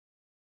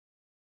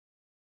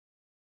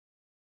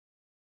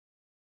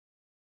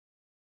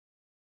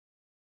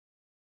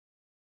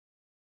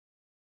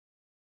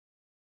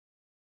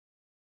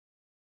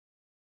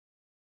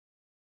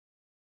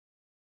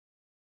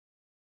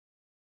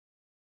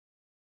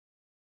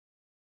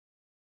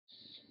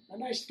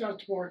And I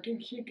started working.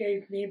 He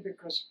gave me,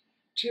 because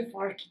chief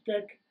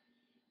architect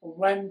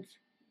went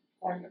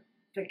on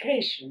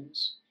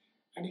vacations,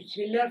 and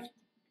he left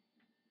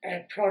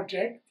a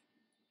project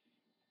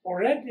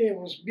already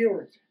was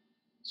built,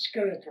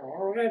 skeleton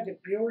already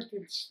built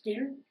in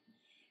steel,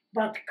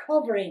 but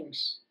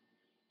coverings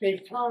they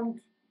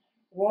found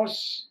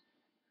was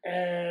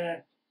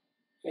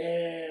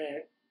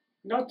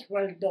not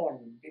well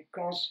done,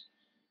 because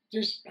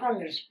these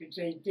panels which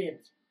they did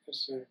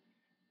as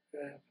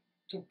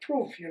to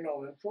prove,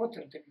 if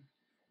water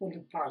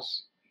wouldn't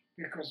pass,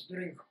 because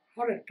during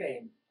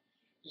hurricane,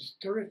 this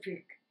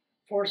terrific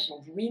force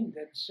of wind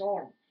and so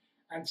on,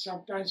 and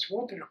sometimes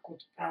water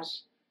could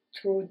pass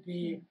through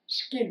the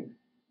skin,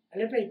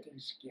 elevating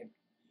skin.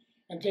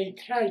 And they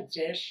tried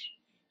this,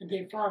 and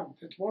they found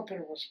that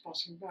water was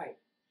passing by.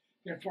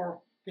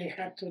 Therefore, they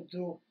had to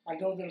do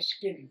another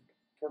skin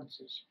for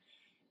this.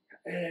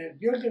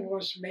 Building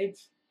was made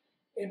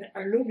in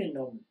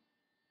aluminum.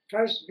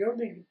 First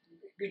building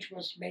which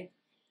was made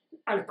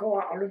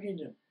Alcoa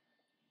aluminum.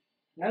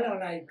 Well,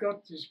 when I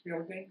got this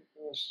building, it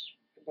was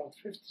about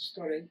 50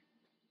 stories,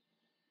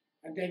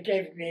 and they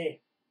gave me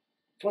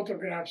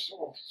photographs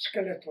of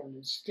skeleton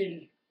in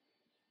steel,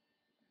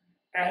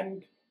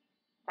 and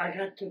I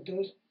had to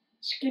do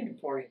skin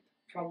for it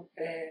from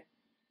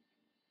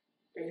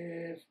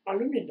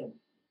aluminum.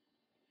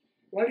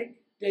 Well,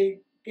 they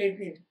gave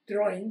me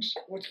drawings,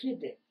 what he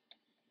did.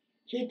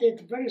 He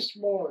did very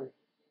small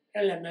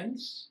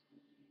elements,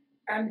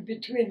 and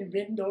between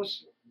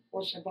windows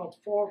was about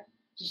 4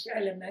 just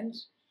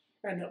elements,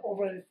 and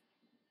over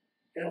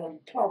on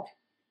top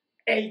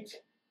 8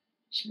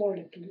 small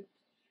little,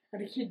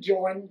 and he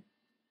joined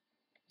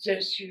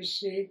this, you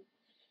see,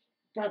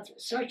 but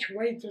such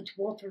way that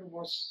water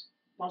was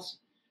passing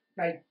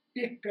by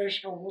big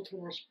pressure, water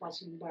was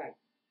passing by,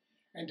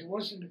 and it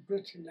wasn't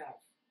good enough.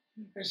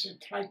 As I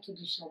tried to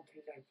do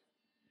something like that.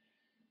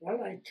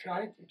 Well, I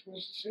tried, it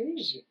wasn't so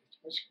easy,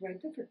 it was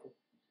quite difficult,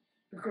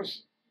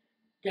 because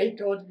they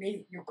told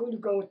me you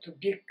couldn't go to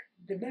big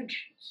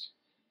dimensions.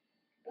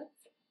 But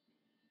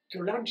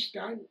to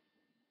lunchtime,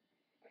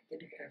 I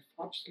didn't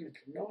have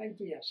absolutely no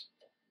ideas.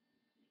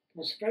 It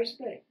was first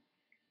day.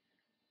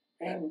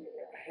 And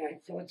I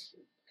thought,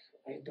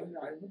 I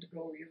would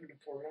go even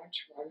for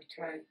lunch. I would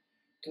try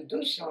to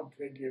do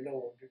something,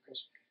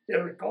 because they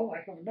will go, I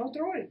have no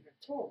drawing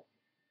at all.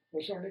 I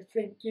was only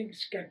thinking,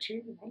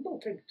 sketching,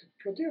 nothing to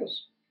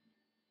produce.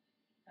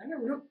 And I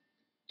looked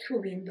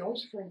through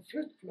windows from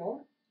 5th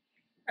floor,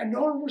 an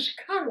enormous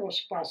car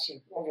was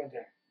passing over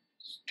there.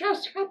 It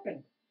just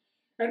happened.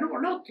 And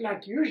not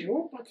like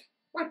usual, but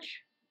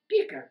much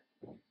bigger.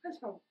 I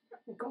thought, I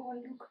would go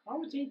and look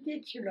how they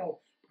did,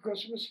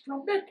 because it was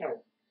from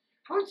metal.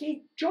 How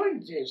they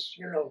joined this,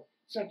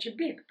 such a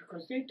big,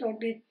 because they told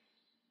me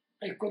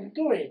I couldn't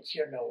do it,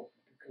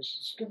 because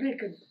it's too big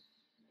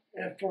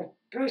for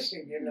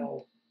pressing,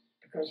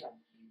 because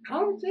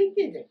how they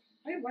did it.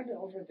 I went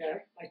over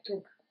there, I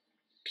took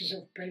a piece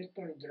of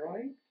paper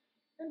drawing,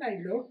 and I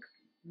look,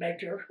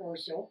 measure or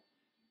so.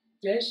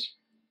 This,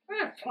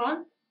 I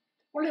found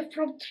only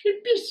from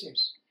 3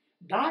 pieces.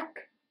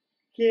 Back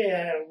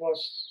here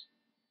was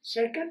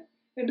second,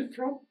 and the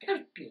front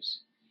 3rd piece.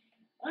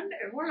 And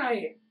when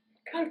I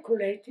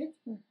calculated,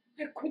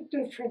 I could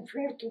do from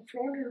floor to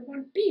floor in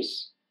 1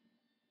 piece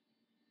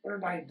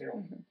on my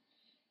drawing.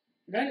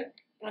 Well,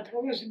 but I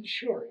wasn't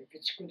sure if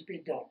it could be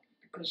done,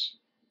 because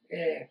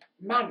a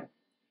man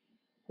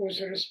who was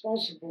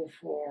responsible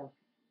for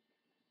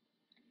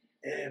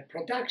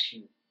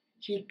production,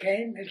 he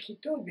came and he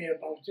told me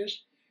about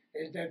this,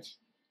 that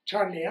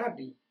Charlie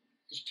Abbey,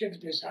 the chief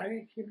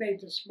designer, he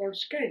made a small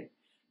scale,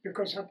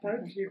 because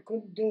apparently you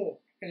couldn't do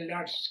a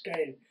large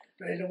scale,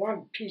 but in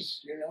 1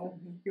 piece,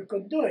 you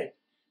could do it.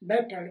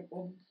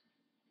 Metal,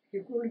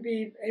 you couldn't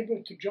be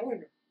able to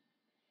join it.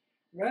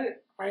 Well,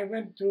 I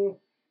went to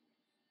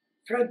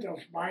a friend of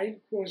mine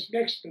who was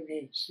next to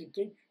me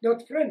sitting,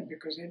 not friend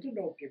because I didn't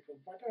know people,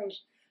 but I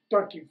was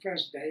talking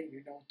first day,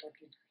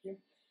 talking to him.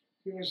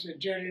 He was a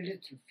Jerry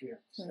Littlefield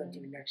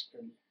sitting next to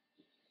me.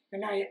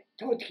 And I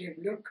told him,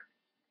 look,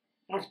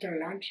 after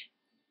lunch,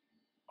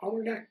 I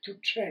would like to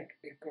check,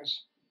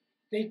 because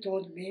they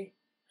told me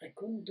I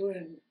couldn't do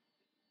a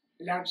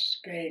large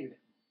scale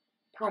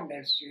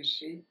panels, you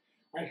see.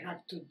 I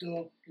have to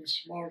do in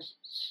small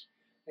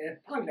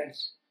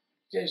panels,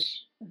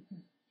 this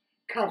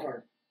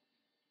cover.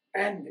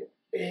 And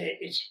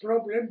it's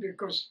problem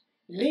because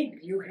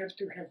you have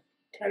to have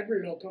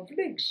terrible lot of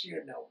links,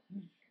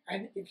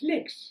 and it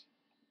leaks.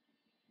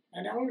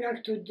 And I would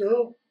like to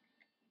do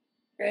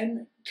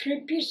in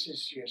 3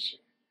 pieces, you see,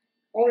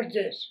 all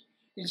this,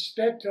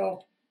 instead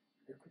of,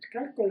 I could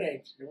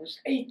calculate, there was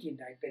 18,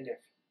 I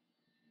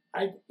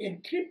believe.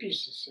 In 3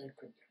 pieces I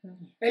could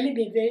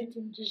eliminate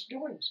these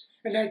joints,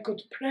 and I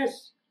could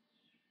press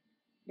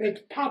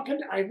with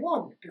pattern I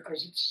want,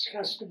 because it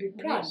has to be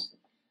pressed,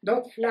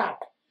 not flat,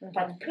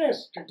 but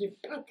pressed to give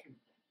pattern.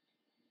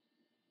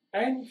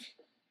 And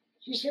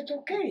he said,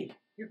 okay,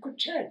 you could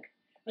check.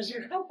 I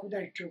said, how could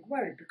I check?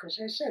 Well, because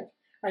I said,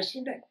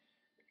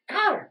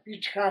 car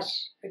which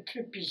has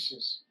three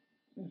pieces.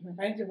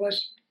 And it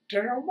was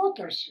General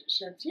Motors. He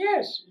said,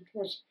 yes, it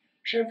was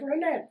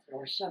Chevrolet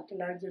or something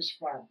like this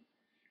firm.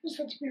 He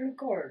said, we'll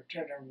call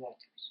General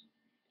Motors.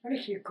 And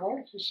he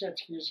called, he said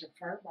he is a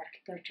firm,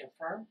 architecture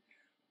firm,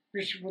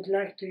 which would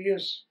like to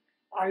use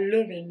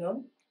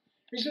aluminum.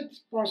 Is it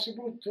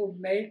possible to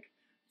make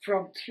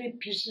from three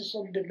pieces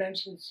of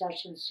dimension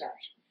such and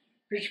such,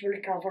 which will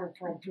cover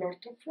from floor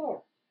to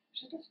floor? He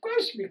said, of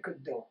course we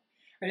could do.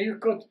 And you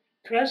could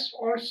press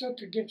also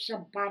to give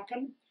some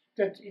pattern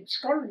that it's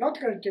not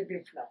going to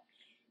be flat.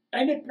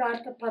 Any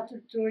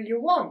pattern you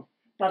want,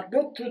 but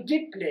not too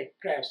deeply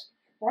pressed.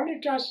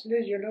 Only just,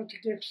 to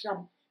give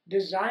some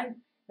design.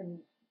 And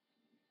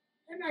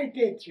I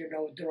did,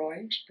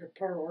 drawings,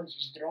 prepare all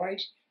these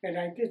drawings, and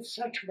I did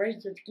such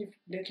ways that give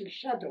little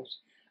shadows.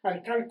 I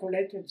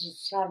calculated the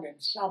sun in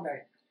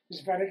summer is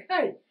very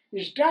high.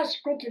 It's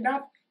just good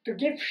enough to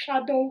give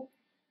shadow,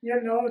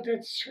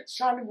 that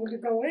sun will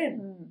go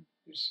in,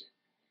 you see.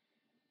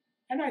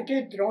 And I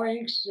did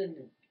drawings,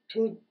 in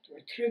 2 or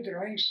 3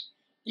 drawings,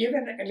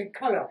 even in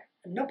color.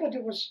 And nobody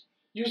was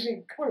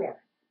using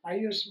color. I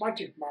used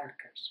magic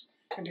markers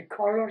and the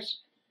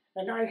colors.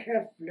 And I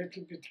have a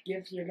little bit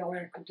gift,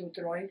 I could do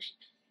drawings.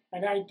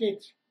 And I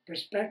did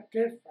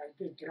perspective, I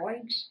did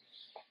drawings.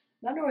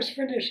 Then I was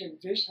finishing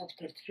this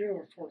after 3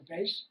 or 4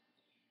 days.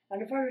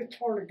 And a very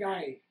tall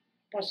guy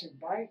passing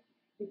by,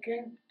 he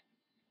came,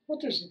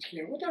 what is it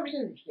here? What are you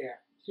doing here?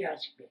 He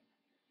asked me.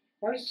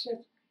 Well, I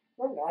said,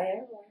 well, I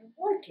am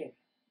working.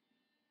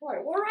 Why,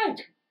 all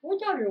right,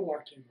 what are you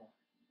working on?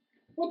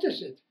 What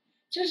is it?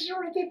 This is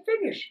already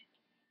finished.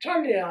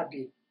 Charlie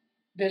Abbey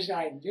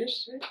designed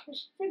this, it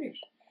was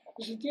finished.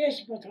 I said,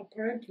 yes, but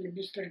apparently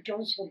Mr.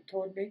 Johnson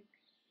told me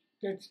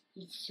that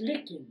it's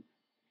leaking,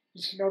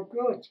 it's not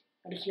good.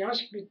 And he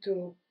asked me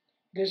to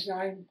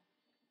design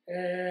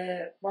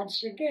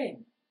once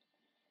again.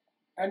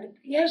 And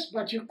yes,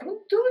 but you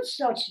couldn't do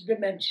such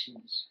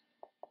dimensions.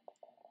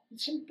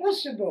 It's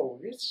impossible.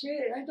 It's,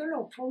 I don't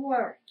know, from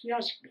where? He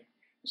asked me.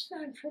 It's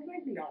not from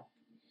England.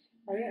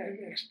 I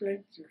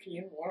explained to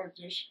him all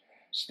this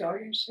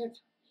story and said,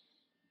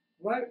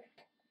 well,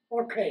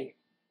 okay.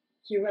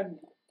 He went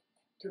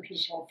to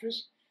his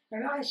office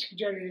and asked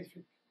Jerry,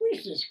 who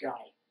is this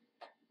guy?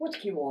 What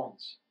he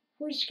wants?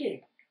 Who is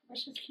he? I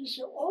said, he's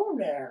the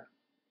owner.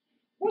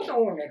 What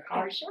owner,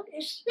 Harrison?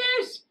 Is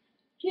this?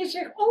 He's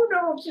the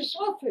owner of this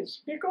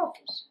office, big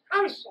office,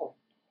 Harrison.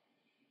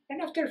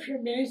 And after a few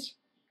minutes,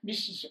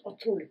 Mrs.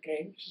 O'Toole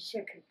came, his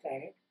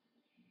secretary,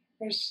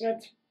 and said,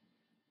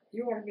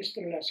 you are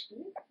Mr.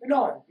 Leski?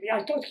 No,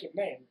 I told him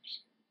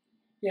names.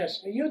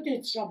 Yes, you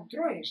did some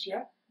drawings,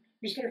 yeah?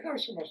 Mr.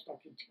 Harrison was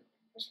talking to you.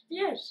 I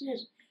said,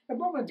 yes, a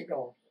moment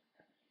ago.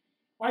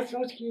 I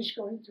thought he is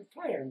going to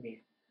fire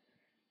me.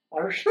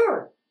 Are you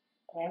sure?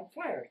 I'm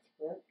fired.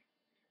 Right?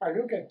 I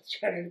look at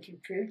Charity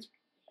Field.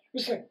 He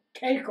said,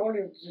 take all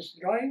of these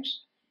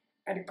drawings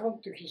and come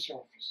to his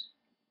office.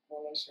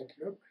 Well, I said,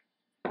 look,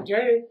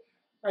 Jerry,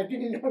 I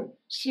didn't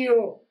see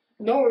you,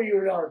 know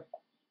you, Lord.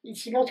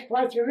 It's not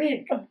quite a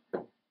week.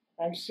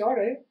 I'm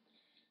sorry.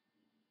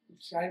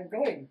 I'm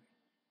going.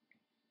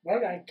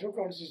 Well, I took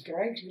all these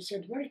drawings. He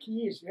said, where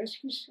he is? There's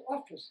his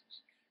office.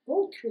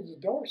 Go through the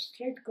door,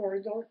 straight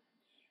corridor,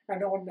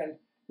 and on the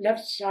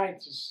left side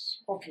is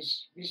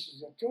office,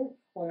 Mrs. O'Toole.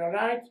 On the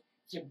right,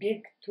 the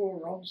big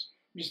 2 rooms,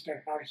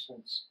 Mr.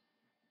 Harrison's.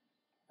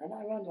 And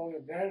I went over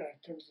there,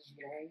 I took these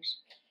drawings,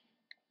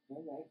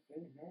 and I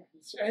think,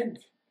 it's end.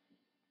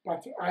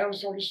 But I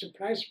was only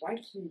surprised why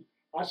he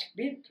asked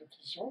me to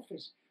his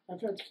office. I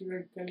thought he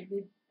would tell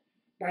me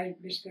by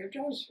Mr.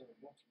 Johnson.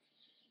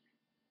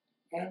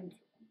 And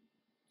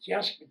he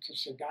asked me to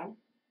sit down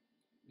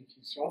in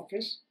his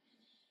office.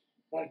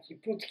 Well, he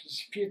put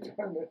his feet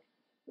on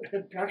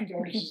practically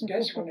on his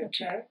desk on a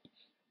chair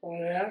over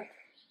there.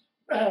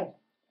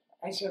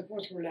 I said,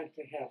 what would you like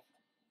to have?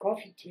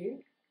 Coffee,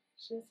 tea? He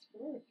said,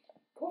 oh,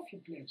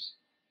 coffee, please.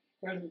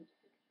 Well,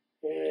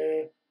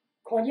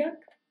 cognac?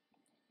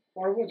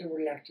 Or what would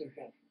you like to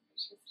have? I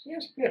said,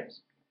 yes,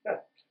 please.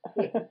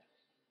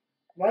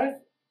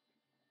 Well,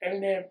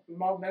 in a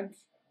moment,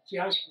 he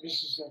asked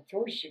Mrs.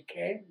 O'Toole, she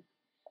came,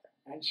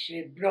 and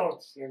she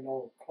brought,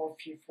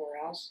 coffee for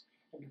us,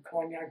 and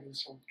cognac and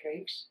some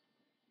cakes.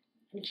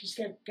 And she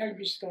said, tell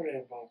me a story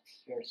about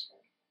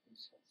yourself.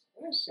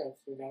 I said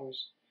that I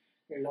was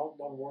in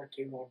London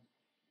working on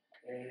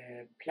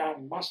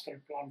a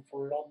master plan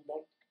for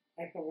London.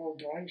 I have all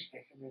drawings, I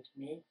have with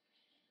me,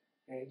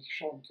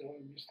 shown to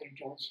Mr.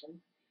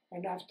 Johnson.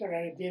 And after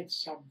I did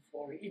some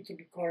for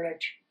Eton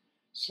College,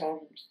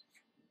 some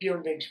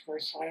buildings for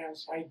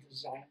science, I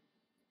designed.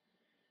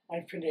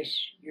 I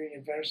finished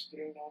university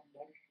in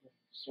London,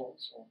 so.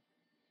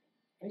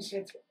 I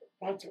said,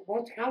 but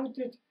how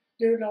do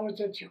you know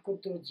that you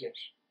could do this?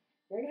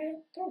 Well, I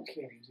told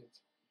him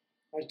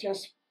that. I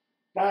just,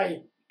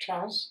 by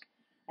chance,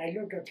 I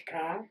look at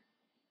car,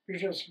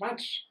 which was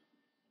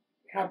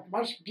had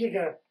much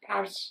bigger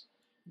parts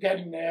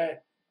than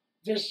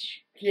this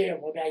here,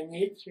 what I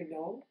need,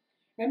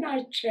 and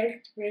I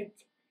checked with,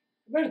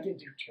 where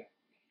did you check?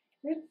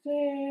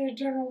 with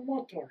General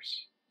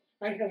Motors.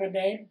 I have a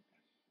name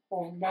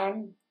of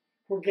man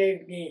who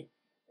gave me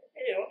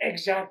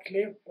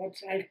exactly what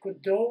I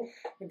could do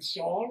and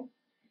so on.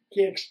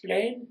 He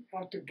explained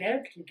how to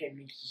get, he gave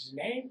me his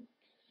name.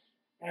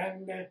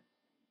 And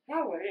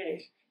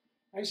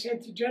I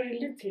said to Jerry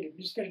Little,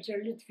 Mr.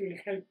 Jerry Little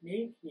helped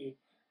me. He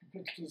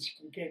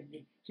gave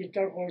me, he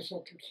talked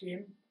also to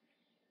him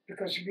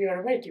because we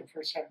were waiting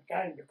for some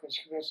time because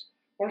he was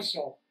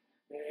also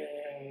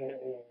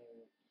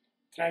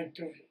trying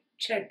to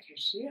check, you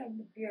see,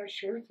 and we are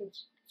sure that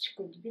it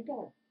could be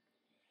done.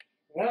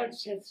 Well, he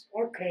said,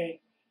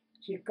 okay.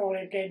 He called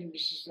again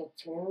Mrs.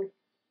 O'Toole.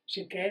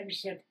 She came, he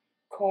said,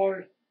 call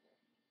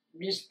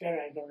Mr.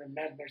 I don't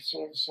remember,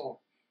 so-and-so,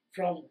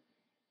 from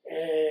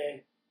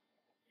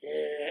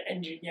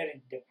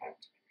engineering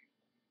department.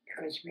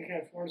 Because we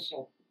have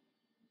also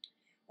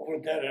over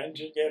there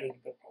engineering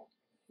department.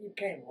 He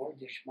came,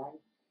 oldish man.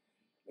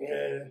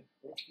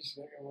 What his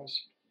name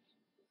was?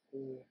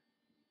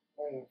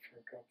 I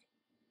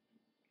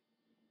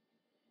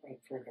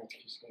forgot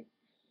his name.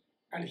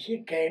 And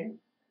he came,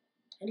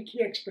 and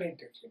he explained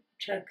to him,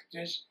 check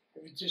this,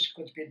 if this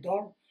could be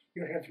done.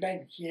 You have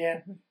name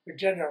here, the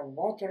General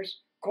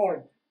Motors,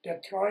 call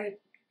Detroit,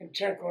 and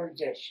check all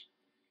this.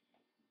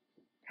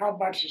 How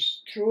much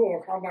is true,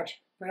 or how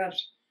much,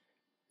 perhaps,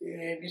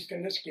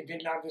 Mr. Leski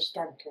didn't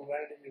understand too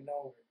well, you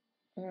know.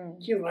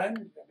 He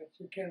went, but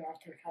he came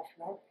after half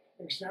an hour.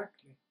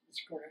 Exactly,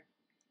 it's correct.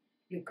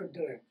 We could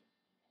do it.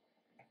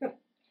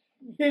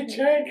 He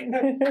checked,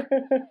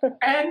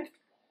 and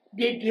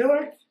we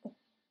built.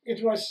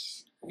 It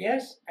was,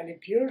 yes, and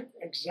it built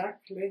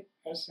exactly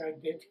as I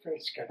did for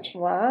sketch.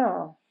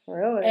 Wow,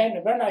 really?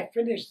 And when I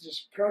finished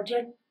this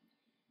project,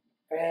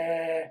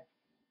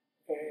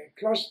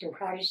 close to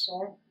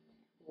Harrison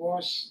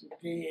was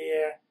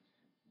the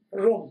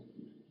room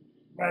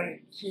where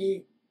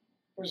he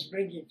was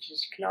bringing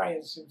his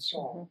clients and so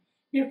on.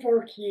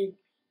 Before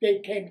they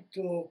came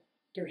to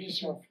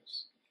his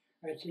office.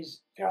 And he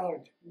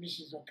told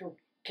Mrs. O'Toole,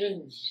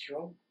 clean this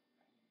room,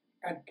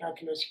 and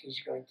Kyna Leski is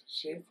going to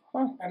see it.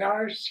 And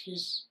ours,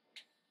 his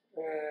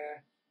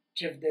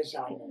chief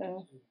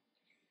designer.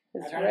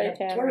 And I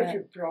have a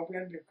terrific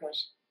problem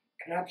because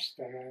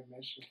Klapster, I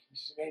mentioned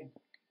his name,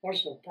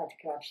 also Pat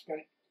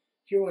Klapster,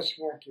 he was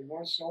working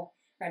also,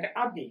 and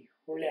Abby,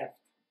 who left.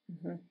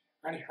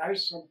 And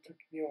Harrison took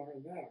me over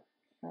there.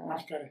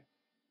 After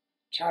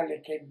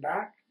Charlie came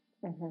back,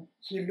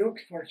 he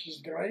looked for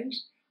his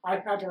drawings. I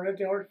had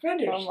already all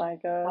finished. Oh my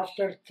gosh.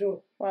 After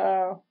 2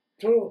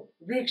 2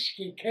 weeks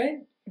he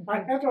came, I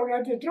had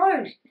already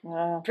drawings.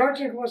 Wow.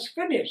 Project was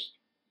finished.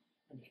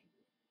 It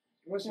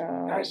was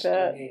nice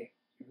to me.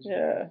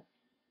 Yeah.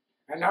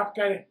 And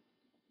after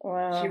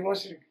he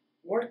wasn't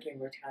working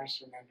with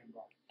Harrison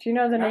anymore. Do you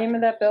know the name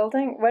of that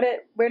building?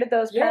 Where did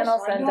those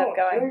panels end up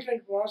going? The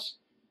building was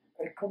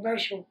a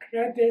commercial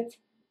credit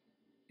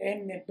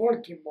in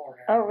Baltimore.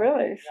 Oh,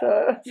 really?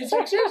 So it's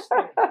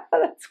existing.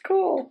 That's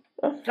cool.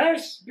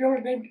 First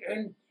building,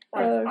 and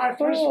our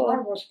first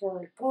one was for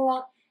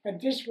Alcoa, and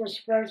this was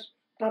first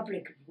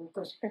public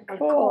because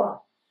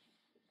Alcoa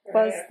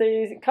was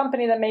the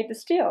company that made the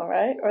steel,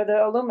 right, or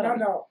the aluminum?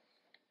 No.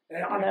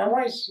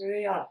 Alcoa is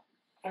aluminum.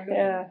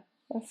 Yeah,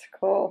 that's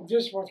cool.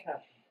 This is what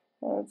happened.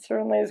 Well, it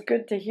certainly is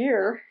good to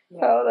hear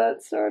how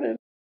that started.